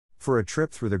For a trip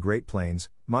through the Great Plains,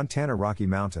 Montana Rocky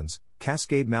Mountains,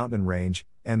 Cascade Mountain Range,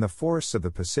 and the forests of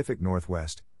the Pacific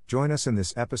Northwest, join us in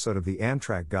this episode of the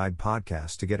Amtrak Guide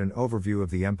podcast to get an overview of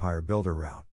the Empire Builder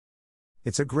Route.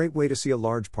 It's a great way to see a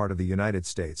large part of the United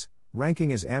States,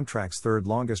 ranking as Amtrak's third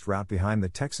longest route behind the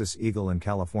Texas Eagle and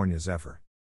California Zephyr.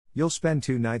 You'll spend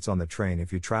 2 nights on the train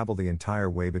if you travel the entire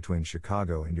way between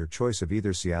Chicago and your choice of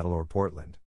either Seattle or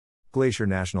Portland. Glacier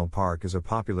National Park is a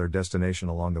popular destination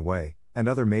along the way, and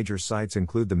other major sites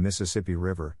include the Mississippi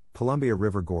River, Columbia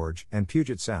River Gorge, and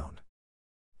Puget Sound.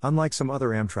 Unlike some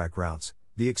other Amtrak routes,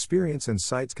 the experience and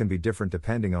sights can be different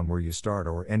depending on where you start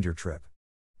or end your trip.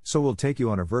 So we'll take you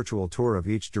on a virtual tour of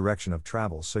each direction of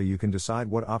travel so you can decide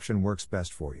what option works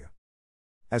best for you.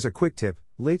 As a quick tip,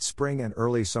 late spring and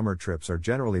early summer trips are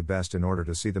generally best in order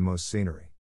to see the most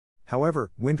scenery.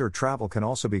 However, winter travel can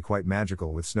also be quite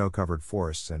magical with snow-covered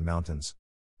forests and mountains.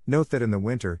 Note that in the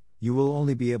winter, you will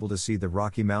only be able to see the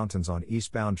Rocky Mountains on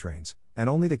eastbound trains, and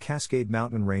only the Cascade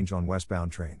Mountain Range on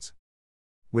westbound trains.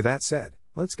 With that said,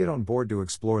 let's get on board to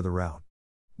explore the route.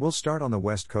 We'll start on the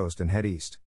west coast and head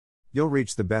east. You'll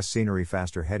reach the best scenery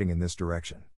faster heading in this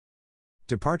direction.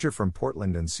 Departure from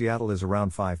Portland and Seattle is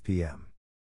around 5 p.m.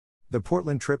 The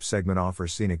Portland trip segment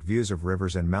offers scenic views of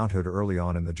rivers and Mount Hood early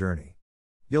on in the journey.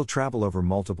 You'll travel over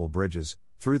multiple bridges,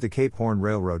 through the Cape Horn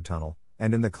Railroad Tunnel,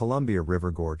 and in the Columbia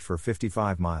River Gorge for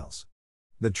 55 miles.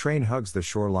 The train hugs the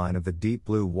shoreline of the deep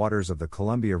blue waters of the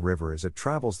Columbia River as it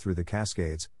travels through the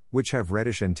Cascades, which have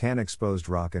reddish and tan-exposed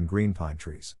rock and green pine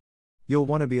trees. You'll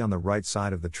want to be on the right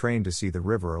side of the train to see the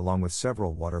river along with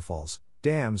several waterfalls,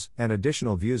 dams, and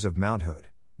additional views of Mount Hood,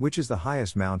 which is the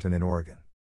highest mountain in Oregon.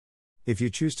 If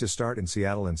you choose to start in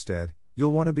Seattle instead,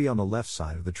 you'll want to be on the left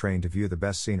side of the train to view the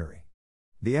best scenery.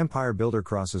 The Empire Builder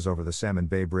crosses over the Salmon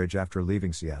Bay Bridge after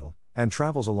leaving Seattle, and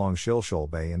travels along Shilshole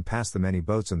Bay and past the many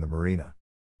boats in the marina.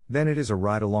 Then it is a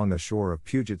ride along the shore of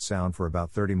Puget Sound for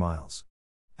about 30 miles.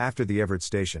 After the Everett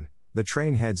station, the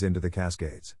train heads into the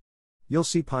Cascades. You'll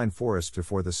see pine forests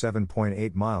before the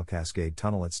 7.8-mile Cascade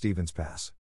Tunnel at Stevens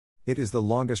Pass. It is the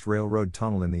longest railroad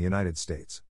tunnel in the United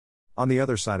States. On the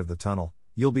other side of the tunnel,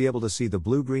 you'll be able to see the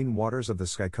blue-green waters of the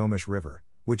Skykomish River,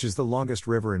 which is the longest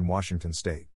river in Washington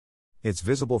state. It's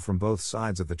visible from both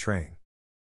sides of the train.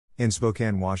 In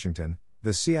Spokane, Washington,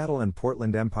 the Seattle and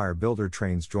Portland Empire Builder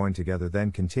trains join together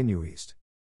then continue east.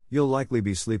 You'll likely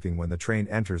be sleeping when the train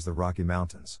enters the Rocky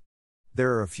Mountains.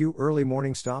 There are a few early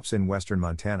morning stops in western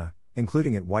Montana,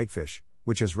 including at Whitefish,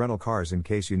 which has rental cars in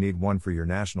case you need one for your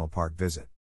national park visit.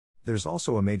 There's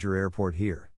also a major airport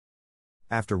here.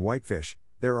 After Whitefish,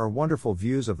 there are wonderful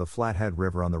views of the Flathead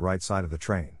River on the right side of the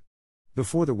train.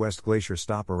 Before the West Glacier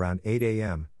stop around 8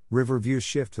 a.m., river views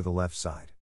shift to the left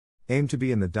side. Aim to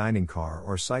be in the dining car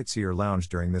or sightseer lounge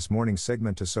during this morning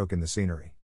segment to soak in the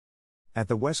scenery. At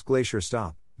the West Glacier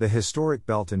stop, the historic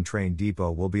Belton Train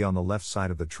Depot will be on the left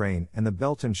side of the train and the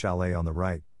Belton Chalet on the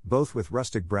right, both with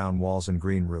rustic brown walls and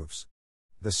green roofs.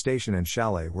 The station and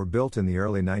chalet were built in the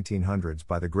early 1900s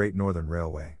by the Great Northern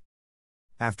Railway.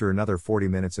 After another 40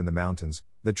 minutes in the mountains,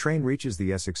 the train reaches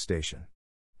the Essex station.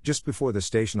 Just before the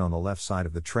station on the left side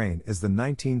of the train is the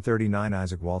 1939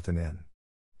 Isaac Walton Inn.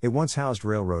 It once housed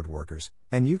railroad workers,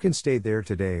 and you can stay there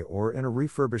today or in a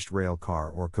refurbished rail car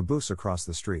or caboose across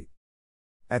the street.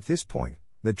 At this point,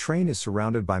 the train is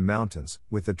surrounded by mountains,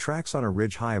 with the tracks on a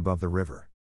ridge high above the river.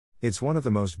 It's one of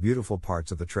the most beautiful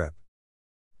parts of the trip.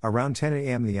 Around 10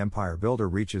 a.m. the Empire Builder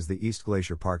reaches the East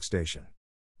Glacier Park Station.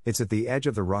 It's at the edge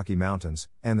of the Rocky Mountains,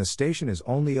 and the station is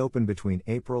only open between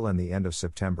April and the end of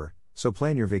September, so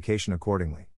plan your vacation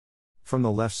accordingly. From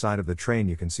the left side of the train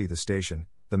you can see the station,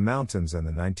 the mountains and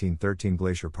the 1913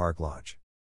 Glacier Park Lodge.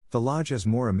 The lodge has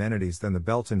more amenities than the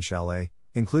Belton Chalet,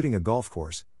 including a golf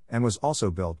course, and was also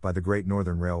built by the Great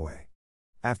Northern Railway.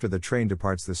 After the train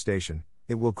departs the station,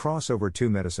 it will cross over to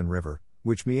Medicine River,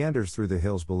 which meanders through the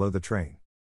hills below the train.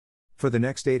 For the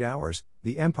next 8 hours,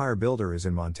 the Empire Builder is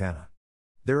in Montana.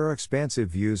 There are expansive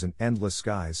views and endless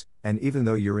skies, and even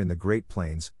though you're in the Great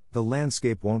Plains, the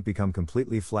landscape won't become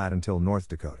completely flat until North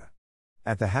Dakota.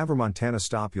 At the Havre, Montana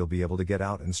stop you'll be able to get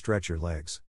out and stretch your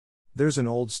legs. There's an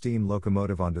old steam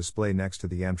locomotive on display next to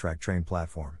the Amtrak train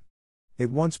platform. It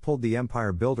once pulled the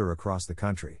Empire Builder across the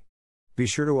country. Be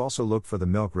sure to also look for the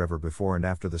Milk River before and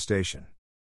after the station.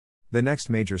 The next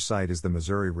major site is the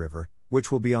Missouri River,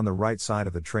 which will be on the right side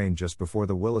of the train just before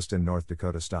the Williston, North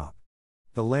Dakota stop.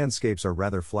 The landscapes are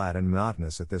rather flat and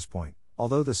monotonous at this point,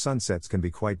 although the sunsets can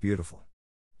be quite beautiful.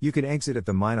 You can exit at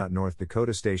the Minot, North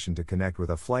Dakota station to connect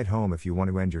with a flight home if you want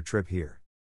to end your trip here.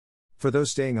 For those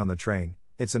staying on the train,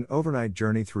 it's an overnight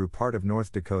journey through part of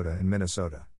North Dakota and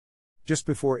Minnesota. Just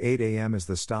before 8 a.m. is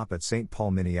the stop at St.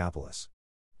 Paul, Minneapolis.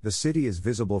 The city is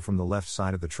visible from the left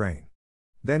side of the train.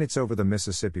 Then it's over the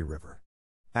Mississippi River.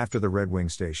 After the Red Wing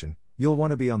station, you'll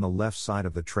want to be on the left side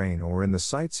of the train or in the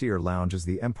Sightseer Lounge as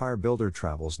the Empire Builder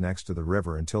travels next to the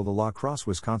river until the La Crosse,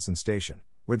 Wisconsin station,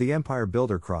 where the Empire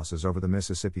Builder crosses over the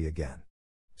Mississippi again.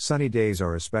 Sunny days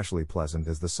are especially pleasant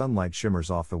as the sunlight shimmers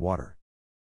off the water.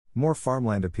 More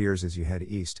farmland appears as you head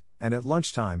east, and at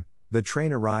lunchtime, the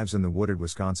train arrives in the wooded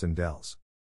Wisconsin Dells.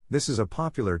 This is a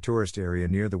popular tourist area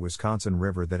near the Wisconsin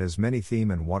River that has many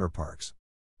theme and water parks.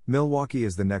 Milwaukee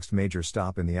is the next major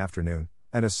stop in the afternoon,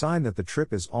 and a sign that the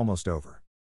trip is almost over.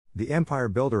 The Empire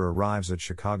Builder arrives at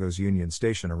Chicago's Union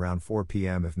Station around 4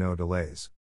 p.m. if no delays.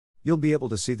 You'll be able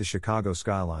to see the Chicago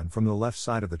skyline from the left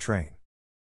side of the train.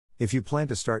 If you plan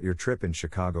to start your trip in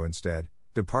Chicago instead,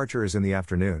 departure is in the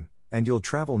afternoon, and you'll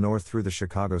travel north through the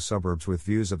Chicago suburbs with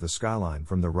views of the skyline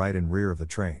from the right and rear of the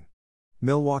train.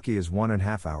 Milwaukee is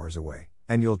 1.5 hours away,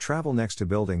 and you'll travel next to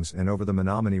buildings and over the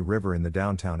Menominee River in the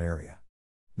downtown area.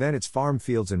 Then it's farm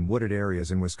fields and wooded areas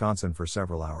in Wisconsin for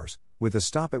several hours, with a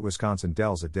stop at Wisconsin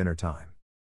Dells at dinner time.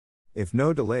 If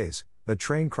no delays, the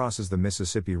train crosses the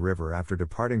Mississippi River after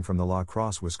departing from the La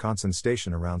Crosse, Wisconsin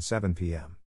station around 7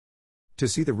 p.m. To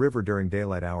see the river during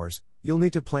daylight hours, you'll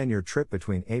need to plan your trip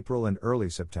between April and early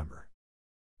September.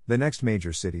 The next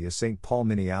major city is St. Paul,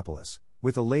 Minneapolis,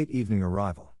 with a late evening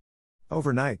arrival.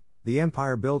 Overnight, the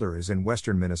Empire Builder is in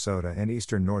western Minnesota and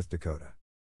eastern North Dakota.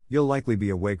 You'll likely be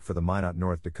awake for the Minot,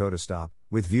 North Dakota stop,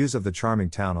 with views of the charming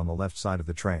town on the left side of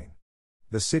the train.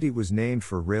 The city was named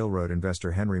for railroad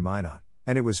investor Henry Minot,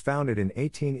 and it was founded in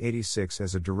 1886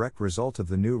 as a direct result of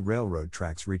the new railroad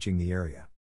tracks reaching the area.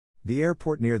 The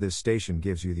airport near this station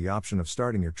gives you the option of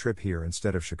starting your trip here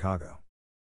instead of Chicago.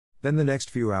 Then the next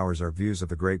few hours are views of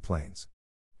the Great Plains.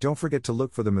 Don't forget to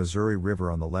look for the Missouri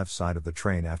River on the left side of the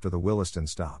train after the Williston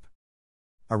stop.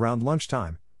 Around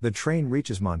lunchtime, the train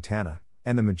reaches Montana,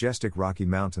 and the majestic Rocky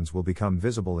Mountains will become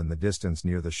visible in the distance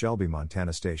near the Shelby,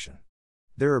 Montana station.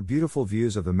 There are beautiful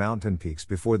views of the mountain peaks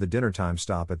before the dinnertime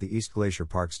stop at the East Glacier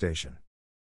Park station.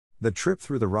 The trip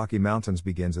through the Rocky Mountains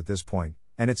begins at this point,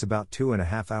 and it's about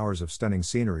 2.5 hours of stunning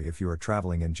scenery if you are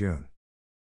traveling in June.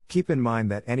 Keep in mind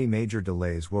that any major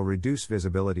delays will reduce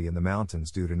visibility in the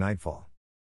mountains due to nightfall.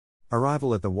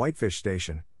 Arrival at the Whitefish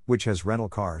station, which has rental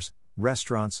cars,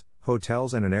 restaurants,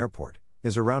 hotels and an airport,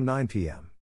 is around 9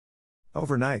 p.m.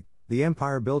 Overnight, the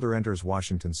Empire Builder enters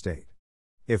Washington State.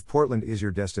 If Portland is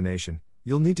your destination,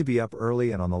 you'll need to be up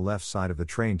early and on the left side of the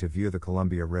train to view the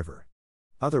Columbia River.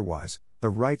 Otherwise, the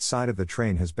right side of the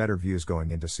train has better views going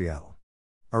into Seattle.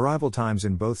 Arrival times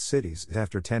in both cities is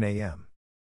after 10 a.m.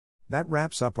 That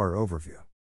wraps up our overview.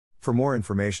 For more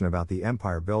information about the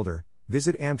Empire Builder,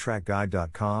 visit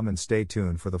AmtrakGuide.com and stay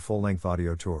tuned for the full-length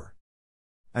audio tour.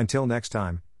 Until next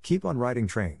time, keep on riding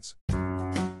trains.